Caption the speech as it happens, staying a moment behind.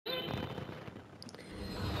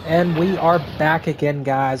And we are back again,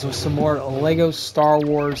 guys, with some more LEGO Star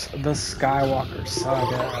Wars The Skywalker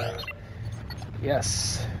Saga.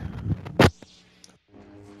 Yes.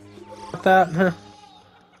 That.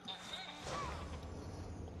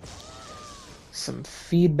 Some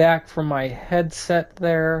feedback from my headset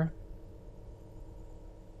there.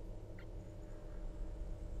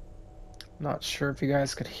 Not sure if you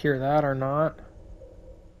guys could hear that or not.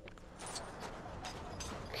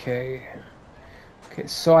 Okay. Okay,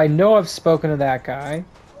 so I know I've spoken to that guy.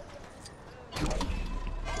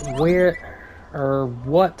 Where, or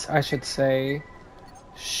what, I should say,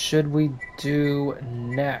 should we do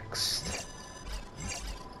next?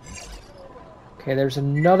 Okay, there's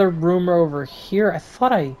another rumor over here. I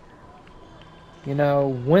thought I,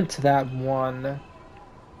 went to that one.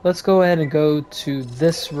 Let's go ahead and go to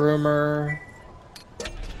this rumor.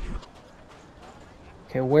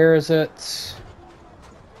 Okay, where is it?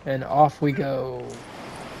 And off we go.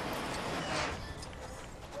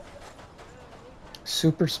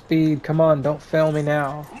 Super speed, come on, don't fail me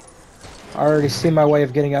now. I already see my way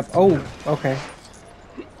of getting up. Oh, okay.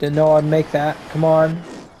 Didn't know I'd make that. Come on.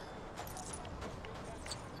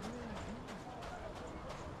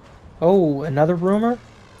 Oh, another rumor?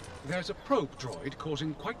 There's a probe droid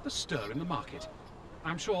causing quite the stir in the market.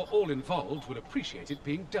 I'm sure all involved would appreciate it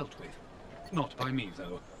being dealt with. Not by me,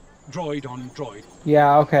 though. Droid on droid.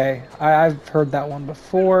 Yeah, okay. I've heard that one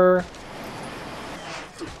before.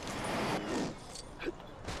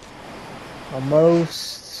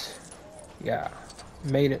 Almost. Yeah,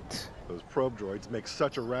 made it. Those probe droids make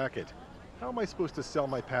such a racket. How am I supposed to sell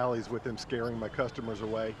my pallies with them scaring my customers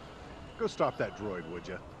away? Go stop that droid, would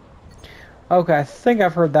ya? Okay, I think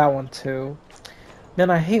I've heard that one too.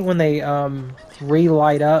 Man, I hate when they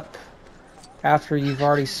relight up after you've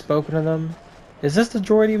already spoken to them. Is this the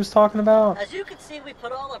droid he was talking about? As you can see, we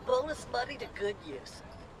put all our bonus money to good use.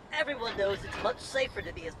 Everyone knows it's much safer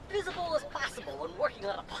to be as visible as possible when working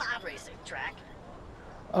on a pod racing track.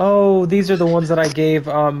 Oh, these are the ones that I gave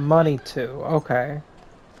money to. Okay.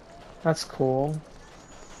 That's cool.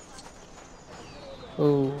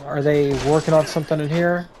 Oh, are they working on something in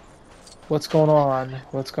here? What's going on?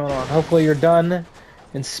 What's going on? Hopefully you're done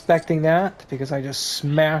inspecting that, because I just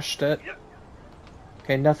smashed it.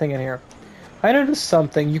 Okay, nothing in here. I noticed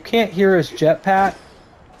something. You can't hear his jetpack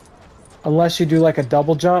unless you do like a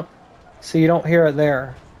double jump, so you don't hear it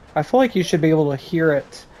there. I feel like you should be able to hear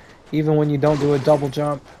it even when you don't do a double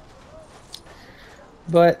jump.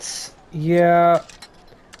 But yeah,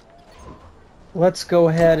 let's go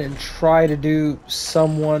ahead and try to do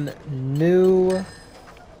someone new.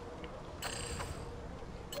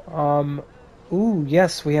 Ooh,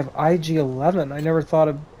 yes, we have IG-11. I never thought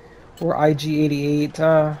of, or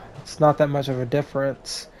IG-88. It's not that much of a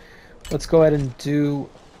difference. Let's go ahead and do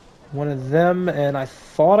one of them, and I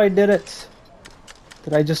thought I did it.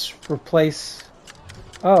 Did I just replace?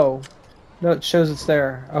 Oh, no, it shows it's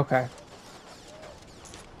there. Okay.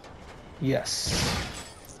 Yes.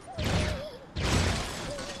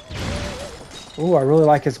 Ooh, I really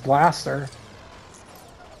like his blaster.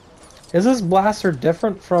 Is this blaster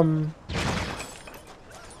different from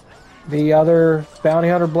the other bounty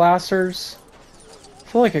hunter blasters? I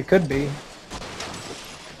feel like it could be.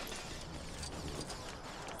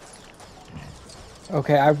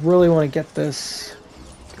 Okay, I really want to get this.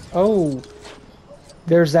 Oh,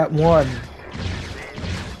 there's that one.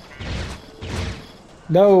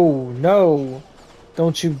 No, no,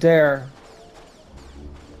 don't you dare.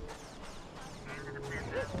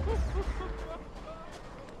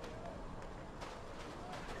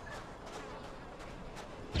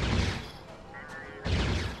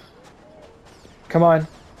 Come on.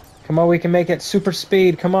 Come on, we can make it. Super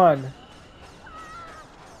speed, come on.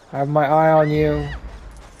 I have my eye on you.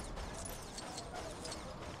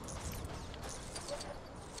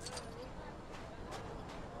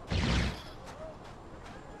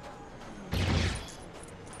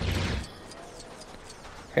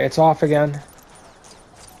 Okay, it's off again.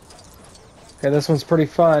 Okay, this one's pretty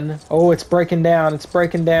fun. Oh, it's breaking down. It's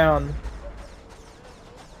breaking down.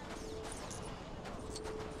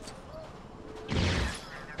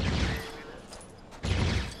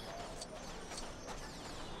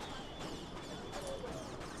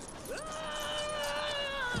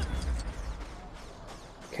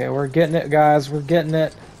 Okay, we're getting it, guys. We're getting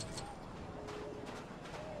it.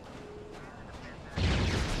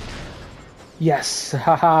 Yes,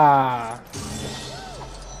 haha.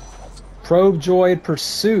 Probe Droid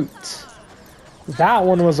Pursuit. That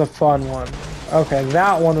one was a fun one. Okay,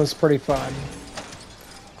 that one was pretty fun.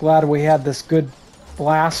 Glad we had this good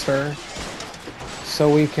blaster,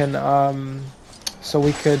 so we can so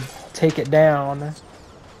we could take it down.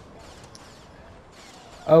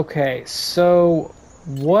 Okay, so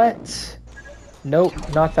what? Nope,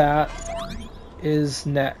 not that. Is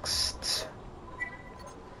next.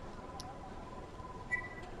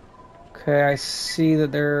 Okay, I see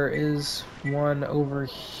that there is one over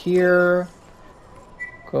here.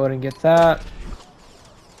 Go ahead and get that.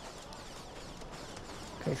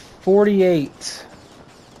 Okay, 48.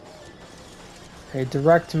 Okay,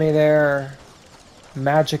 direct me there.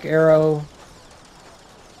 Magic arrow.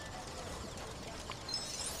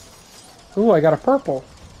 Ooh, I got a purple.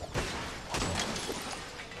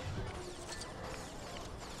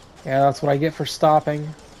 Yeah, that's what I get for stopping.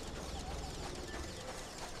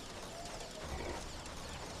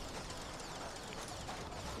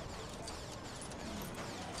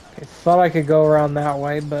 Okay, thought I could go around that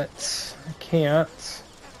way, but I can't.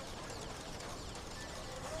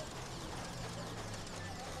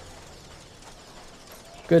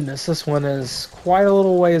 Goodness, this one is quite a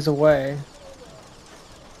little ways away.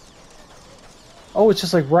 Oh, it's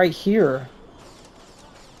just like right here.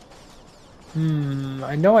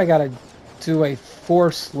 I know I gotta do a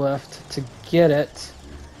force lift to get it,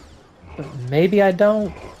 but maybe I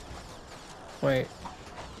don't. Wait,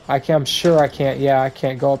 I'm sure I can't. Yeah, I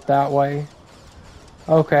can't go up that way.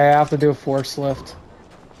 Okay, I have to do a force lift.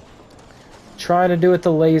 Trying to do it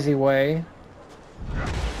the lazy way.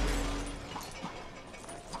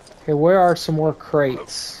 Okay, where are some more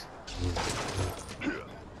crates?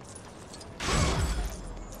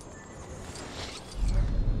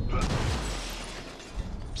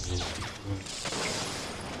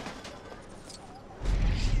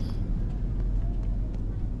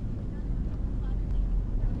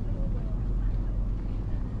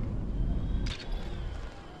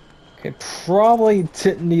 Okay, probably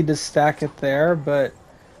didn't need to stack it there, but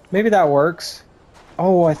maybe that works.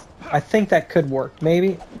 Oh, I think that could work.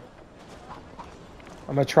 Maybe.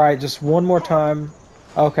 I'm gonna try it just one more time.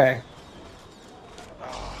 Okay.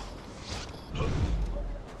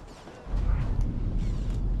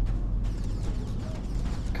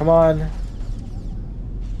 Come on.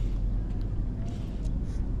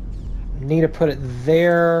 Need to put it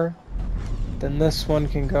there. Then this one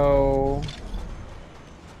can go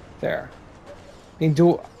there. I mean,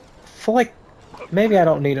 feel like maybe I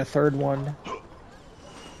don't need a third one.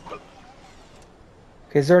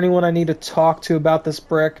 Okay, is there anyone I need to talk to about this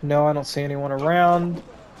brick? No, I don't see anyone around.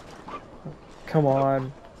 Come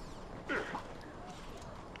on.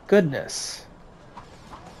 Goodness.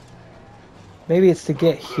 Maybe it's to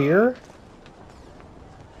get here?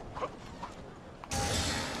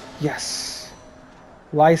 Yes.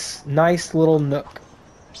 Nice little nook.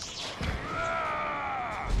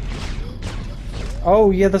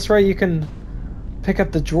 Oh, yeah, that's right. You can pick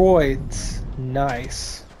up the droids.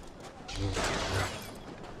 Nice.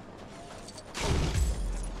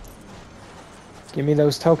 Give me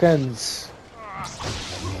those tokens.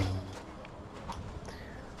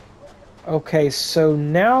 Okay, so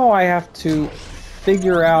now I have to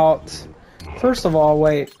figure out... First of all,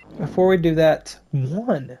 wait. Before we do that,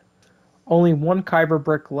 only one Kyber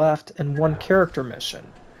brick left and one character mission.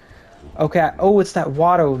 Okay, oh, it's that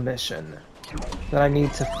Watto mission that I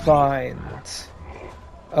need to find.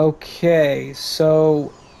 Okay,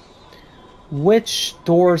 so... Which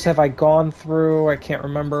doors have I gone through? I can't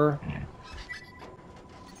remember.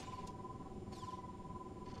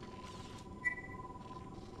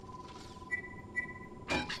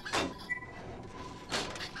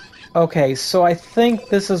 Okay, so I think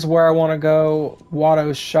this is where I want to go,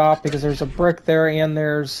 Watto's shop, because there's a brick there and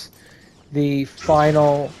there's the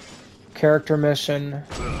final character mission.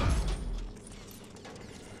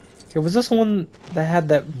 Okay, was this one that had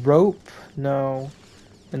that rope? No.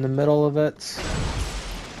 In the middle of it?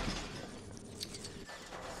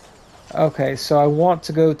 Okay, so I want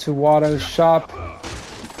to go to Watto's shop,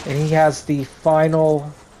 and he has the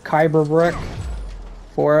final Kyber brick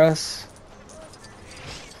for us.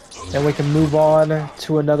 Then we can move on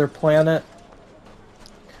to another planet.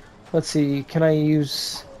 Let's see, can I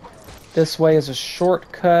use this way as a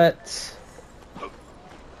shortcut?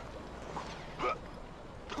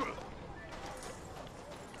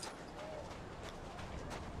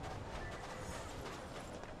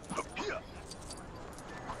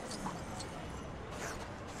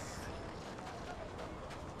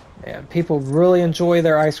 Man, people really enjoy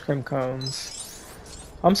their ice cream cones.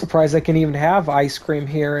 I'm surprised they can even have ice cream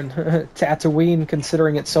here in Tatooine,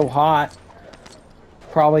 considering it's so hot.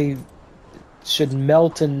 Probably should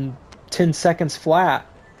melt in 10 seconds flat.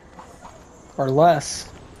 Or less.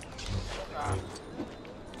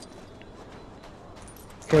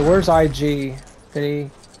 Okay, where's IG? Did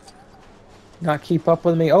he not keep up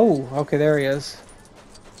with me? Oh, okay, there he is.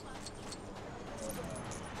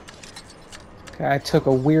 Okay, I took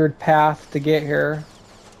a weird path to get here.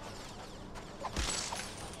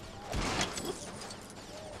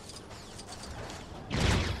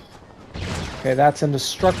 Okay, that's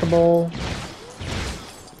indestructible.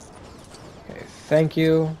 Okay, thank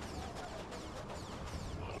you.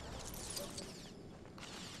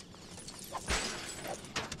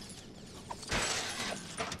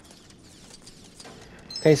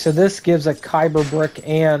 Okay, so this gives a Kyber Brick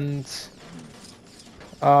and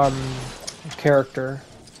character.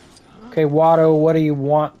 Okay, Watto, what do you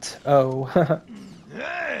want? Oh.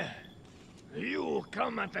 You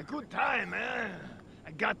come at a good time, eh?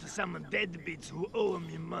 I got some deadbeats who owe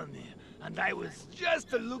me money, and I was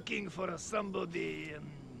just looking for somebody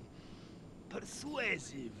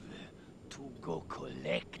persuasive to go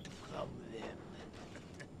collect from them.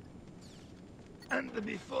 And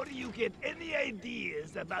before you get any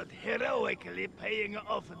ideas about heroically paying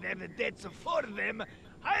off their debts for them,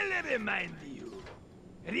 I'll remind you,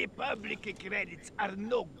 Republic credits are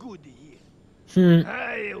no good here.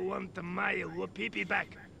 I want my whoopee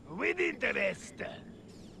back with interest.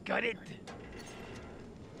 Got it?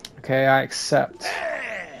 Okay, I accept.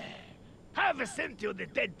 Have sent you the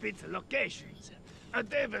deadbeats' locations.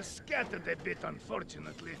 They've scattered a bit,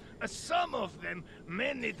 unfortunately. Some of them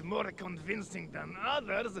may need more convincing than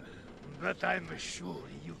others, but I'm sure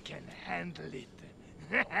you can handle it.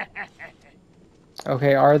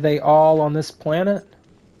 Okay, are they all on this planet?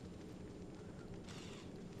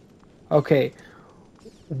 Okay.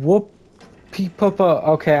 Whoop-pee-papa.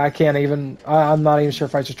 Okay, I can't even... I'm not even sure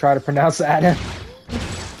if I should try to pronounce that.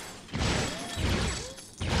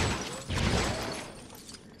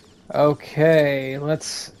 Okay,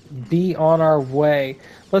 let's be on our way.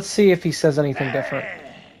 Let's see if he says anything different.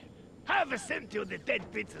 Have sent you the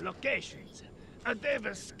deadbeats' locations.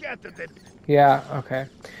 They've scattered it. Yeah, okay.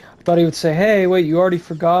 I thought he would say, hey, wait, you already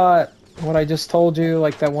forgot what I just told you,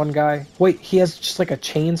 like that one guy. Wait, he has just like a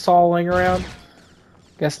chainsaw laying around?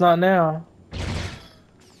 Guess not now.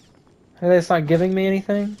 Hey, that's not giving me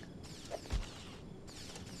anything?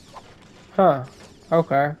 Huh.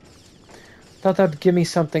 Okay. Thought that'd give me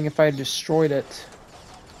something if I had destroyed it.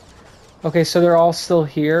 Okay, so they're all still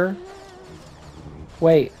here?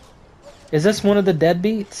 Wait. Is this one of the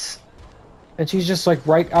deadbeats? And she's just like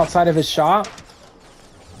right outside of his shop?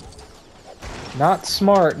 Not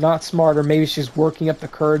smart, not smart. Or maybe she's working up the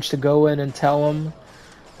courage to go in and tell him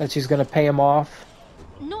that she's going to pay him off.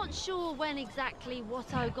 Not sure when exactly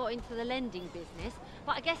Watto got into the lending business,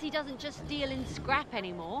 but I guess he doesn't just deal in scrap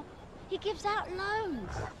anymore. He gives out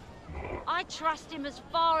loans. I trust him as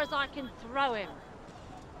far as I can throw him.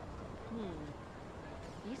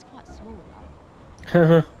 He's quite small,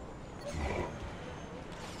 though.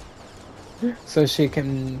 So she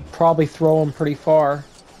can probably throw him pretty far.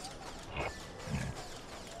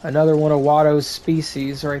 Another one of Watto's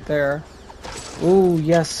species right there. Ooh,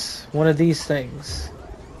 yes, one of these things.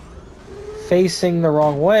 Facing the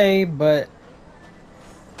wrong way, but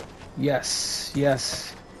yes,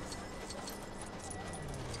 yes.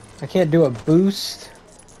 I can't do a boost.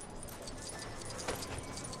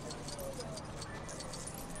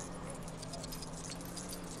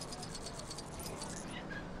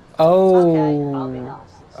 Oh.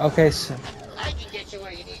 Okay, so I can get you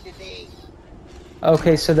where you need to be.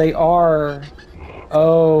 okay, so they are.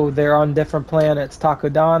 Oh, they're on different planets: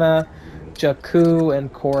 Takodana, Jakku,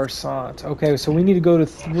 and Coruscant. Okay, so we need to go to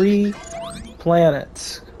 3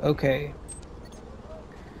 planets. Okay.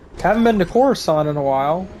 Haven't been to Coruscant in a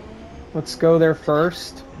while. Let's go there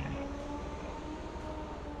first.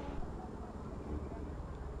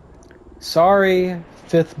 Sorry,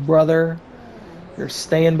 5th brother. You're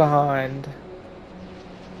staying behind.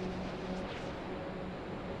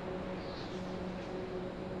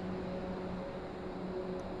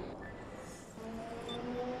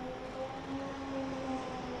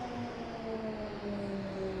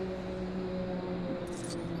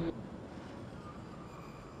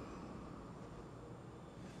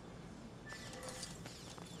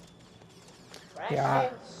 Yeah,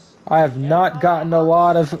 I have not gotten a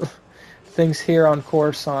lot of things here on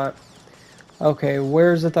Coruscant. Okay,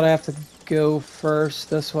 where is it that I have to go first?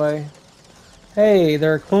 This way? Hey,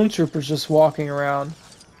 there are clone troopers just walking around.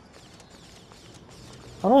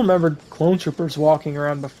 I don't remember clone troopers walking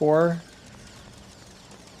around before.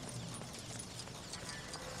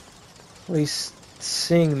 At least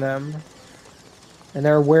seeing them. And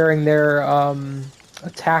they're wearing their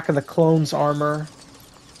Attack of the Clones armor.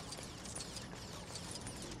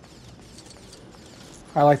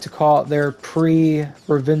 I like to call it their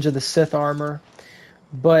pre-Revenge of the Sith armor.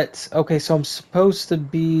 But, okay, so I'm supposed to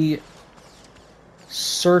be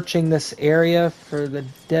searching this area for the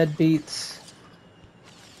deadbeats.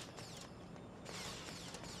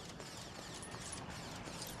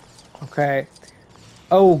 Okay.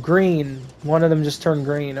 Oh, green. One of them just turned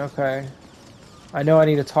green. Okay. I know I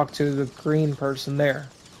need to talk to the green person there.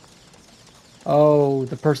 Oh,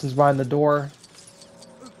 the person's behind the door.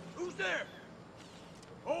 Who's there?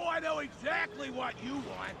 Oh, I know exactly what you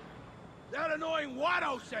want. That annoying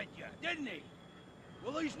Watto sent you, didn't he?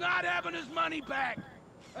 Well, he's not having his money back.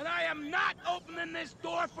 And I am not opening this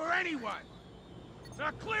door for anyone.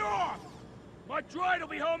 Now clear off! My droid will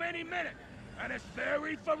be home any minute. And it's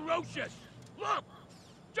very ferocious. Look!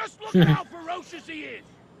 Just look at how ferocious he is!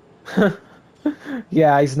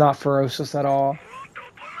 Yeah, he's not ferocious at all. Won't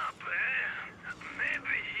open up, eh?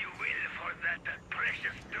 Maybe he will for that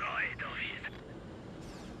precious droid of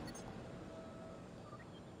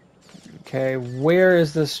his. Okay, where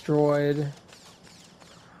is this droid?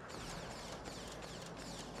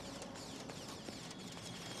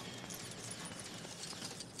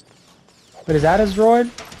 Wait, is that his droid?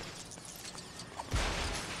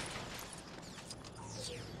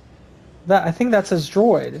 I think that's his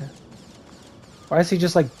droid. Why is he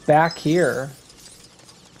just like back here?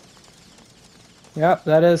 Yep,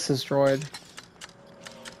 that is his droid.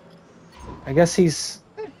 I guess he's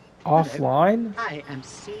offline? I am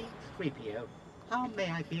C-3PO. How may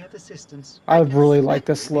I be of assistance? I really like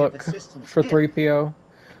this look for 3PO.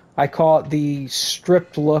 I call it the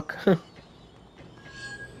stripped look.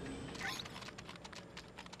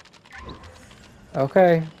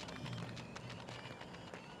 Okay.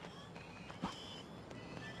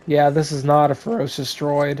 Yeah, this is not a ferocious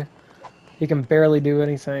droid. He can barely do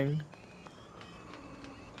anything.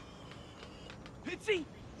 Pitsy,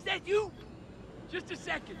 is that you? Just a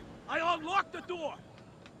second. I unlocked the door.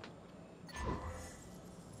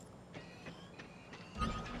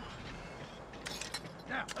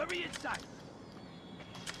 Now, hurry inside.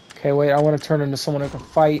 Okay, wait, I want to turn into someone who can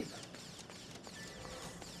fight.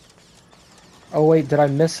 Oh wait, did I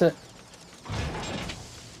miss it?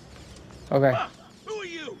 Okay. Who are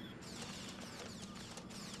you?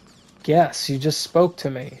 Yes, you just spoke to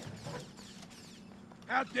me.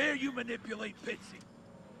 How dare you manipulate Pitsy?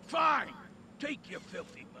 Fine. Take your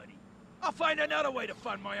filthy money. I'll find another way to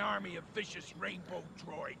fund my army of vicious rainbow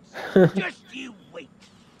droids. Just you wait.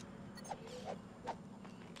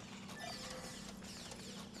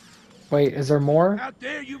 Wait, is there more? How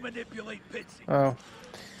dare you manipulate Pitsy? Oh.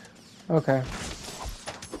 Okay.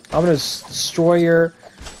 I'm gonna destroy your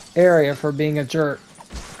area for being a jerk.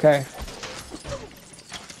 Okay.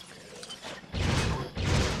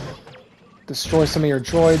 Destroy some of your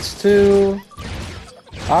droids too.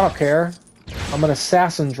 I don't care. I'm an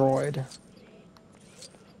assassin droid.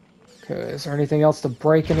 Okay, is there anything else to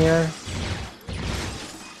break in here?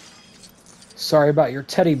 Sorry about your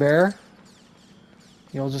teddy bear.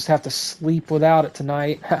 You'll just have to sleep without it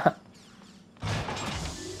tonight.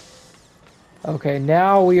 Okay,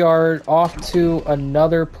 now we are off to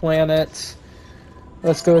another planet.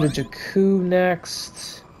 Let's go to Jakku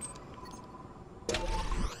next.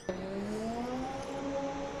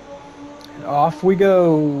 And off we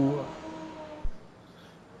go.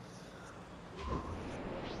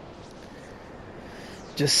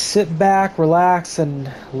 Just sit back, relax,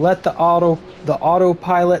 and let the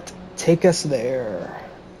autopilot take us there.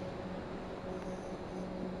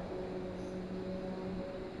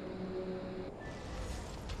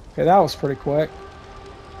 Okay, that was pretty quick.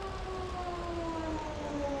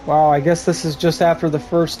 Wow, I guess this is just after the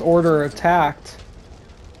First Order attacked.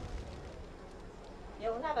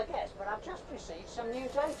 You'll never guess, but I've just received some new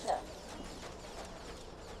data.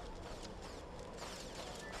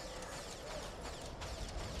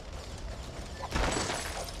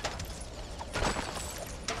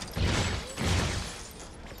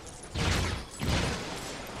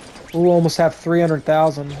 We'll almost have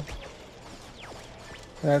 300,000.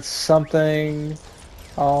 That's something.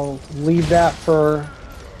 I'll leave that for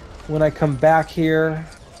when I come back here.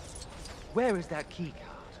 Where is that key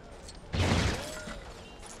card?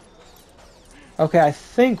 Okay, I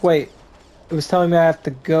think, wait. It was telling me I have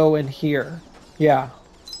to go in here. Yeah.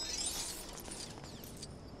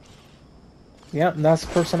 Yep, and that's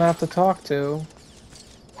the person I have to talk to.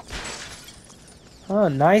 Oh,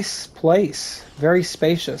 nice place. Very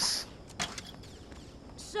spacious.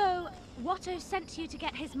 So, Watto sent you to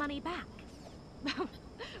get his money back?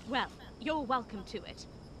 Well, you're welcome to it.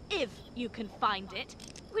 If you can find it,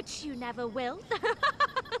 which you never will.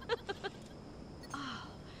 Oh,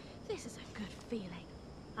 this is a good feeling.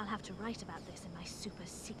 I'll have to write about this in my super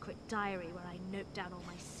secret diary where I note down all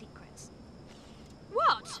my secrets.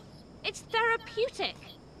 What? It's therapeutic.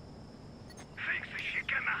 Thinks she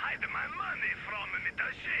can hide my money from me,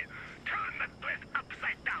 does she? Turn that place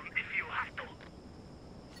upside down if you have to.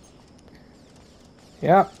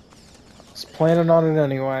 Yep. Was planning on it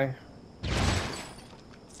anyway.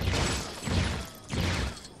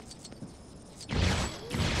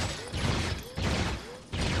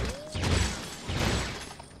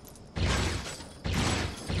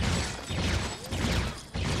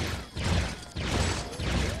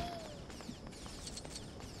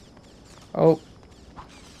 Oh.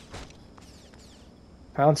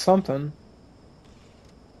 Found something.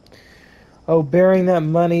 Oh, burying that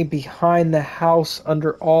money behind the house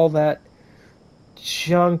under all that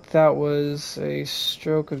junk. That was a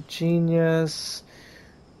stroke of genius.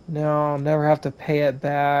 No, I'll never have to pay it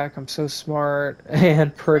back. I'm so smart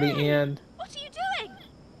and pretty and... What are you doing?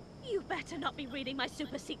 You better not be reading my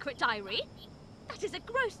super secret diary. That is a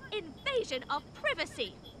gross invasion of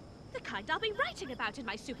privacy. The kind I'll be writing about in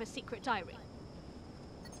my super secret diary.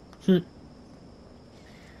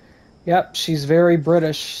 Yep, she's very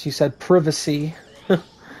British. She said privacy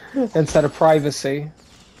instead of privacy.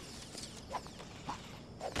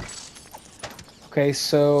 Okay,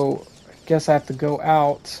 so I guess I have to go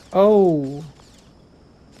out. Oh!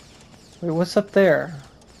 Wait, what's up there?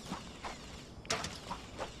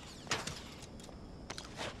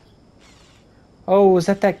 Oh, was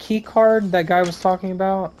that key card that guy was talking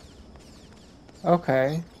about?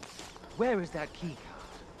 Okay. Where is that key card?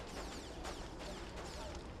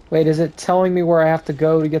 Wait, is it telling me where I have to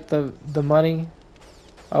go to get the money?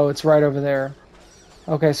 Oh, it's right over there.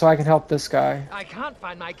 Okay, so I can help this guy. I can't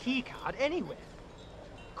find my key card anywhere.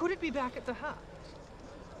 Could it be back at the house?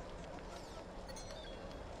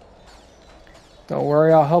 Don't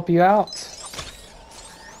worry, I'll help you out.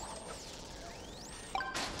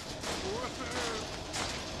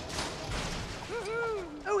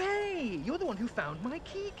 Oh hey, you're the one who found my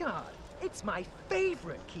key card. It's my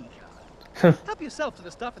favorite key card. Help yourself to the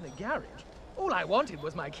stuff in the garage. All I wanted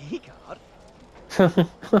was my key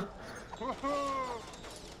card.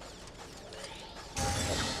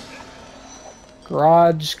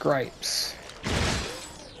 Garage gripes.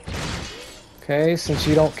 Okay, since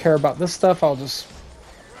you don't care about this stuff, I'll just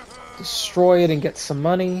destroy it and get some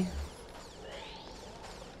money.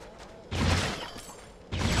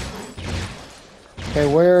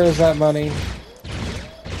 Okay, where is that money?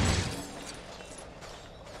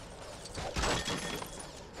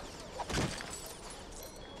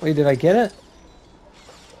 Wait, did I get it?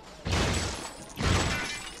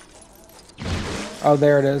 Oh,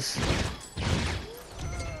 there it is.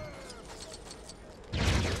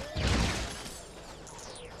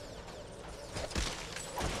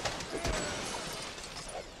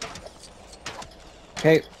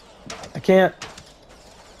 Okay, I can't. I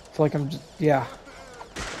feel like I'm just, yeah.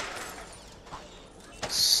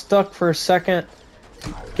 Stuck for a second.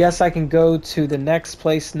 Guess I can go to the next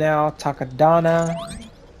place now, Takadana.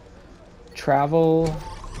 Travel.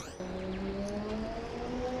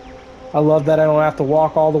 I love that I don't have to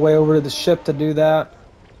walk all the way over to the ship to do that.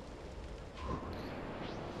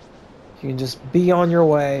 You can just be on your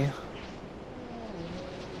way.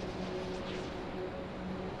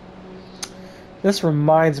 This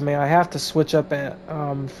reminds me, I have to switch up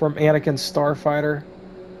from Anakin's Starfighter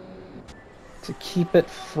to keep it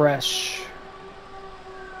fresh.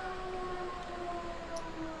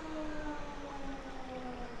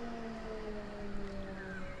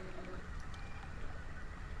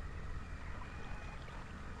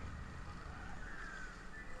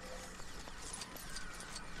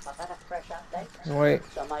 I've had a fresh update. Wait.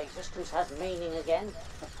 So my existence has meaning again,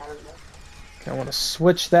 apparently. Okay, I want to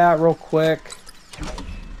switch that real quick.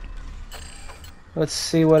 Let's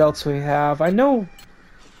see what else we have. I know,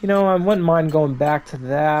 you know, I wouldn't mind going back to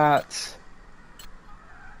that.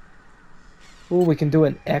 Ooh, we can do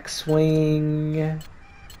an X-Wing,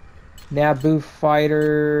 Naboo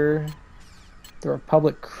fighter, the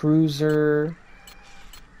Republic cruiser.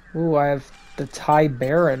 Ooh, I have the TIE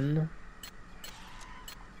Baron.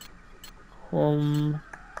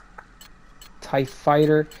 TIE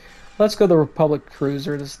fighter. Let's go the Republic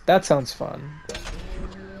cruiser. That sounds fun.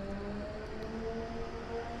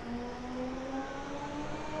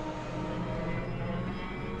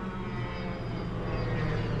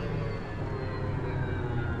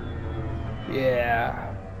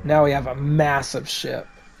 Yeah. Now we have a massive ship.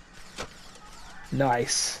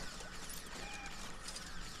 Nice.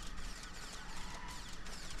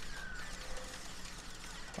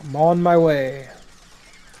 I'm on my way.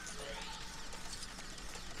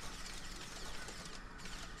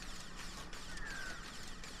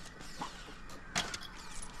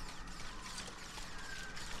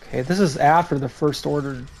 Okay, this is after the First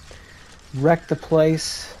Order wrecked the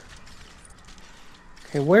place.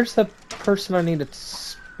 Okay, where's the person I need to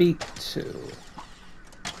speak to?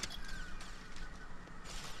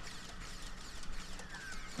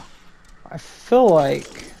 I feel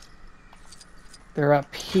like they're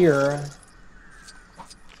up here.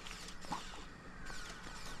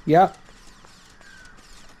 Yep.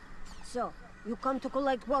 So, you come to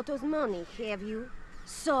collect Watto's money, have you?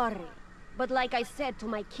 Sorry, but like I said to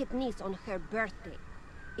my kid niece on her birthday,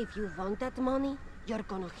 if you want that money, you're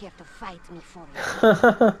gonna have to fight me for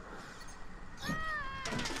it.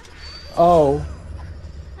 Oh.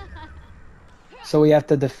 So we have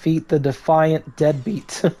to defeat the defiant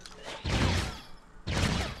deadbeat.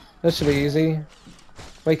 This should be easy.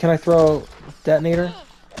 Wait, can I throw detonator?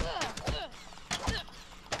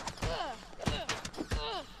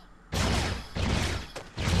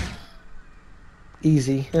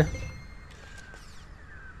 Easy.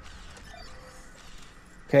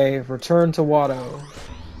 Okay, return to Watto.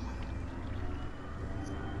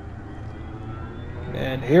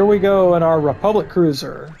 And here we go in our Republic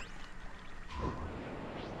cruiser.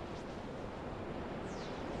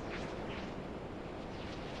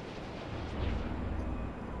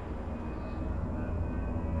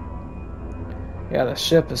 Yeah, the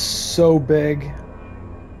ship is so big.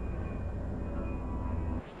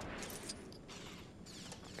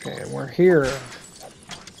 Okay, we're here.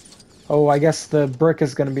 Oh, I guess the brick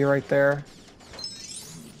is gonna be right there.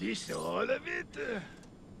 This all of it?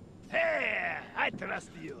 Hey, I trust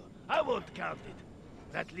you. I won't count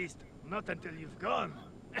it. At least, not until you've gone.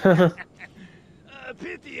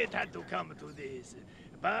 Pity it had to come to this.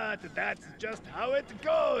 But that's just how it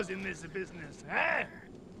goes in this business, eh?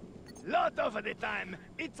 Lot of the time,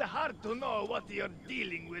 it's hard to know what you're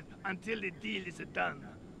dealing with until the deal is done.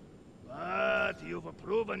 But you've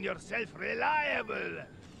proven yourself reliable.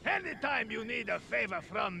 Anytime you need a favor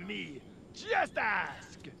from me, just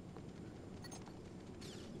ask.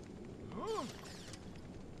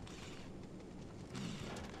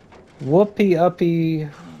 Whoopee uppy.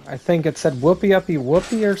 I think it said whoopee uppy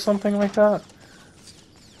whoopee or something like that.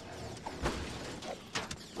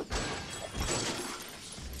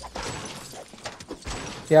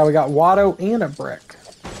 Yeah, we got Watto and a brick.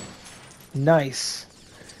 Nice.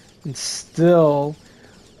 And still...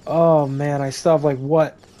 Oh man, I still have like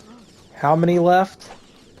what? How many left?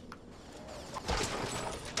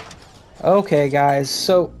 Okay guys,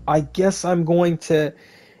 so I guess I'm going to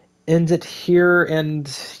end it here, and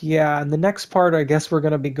yeah, in the next part I guess we're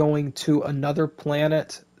going to be going to another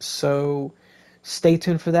planet, so stay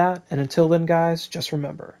tuned for that, and until then guys, just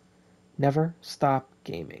remember, never stop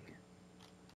gaming.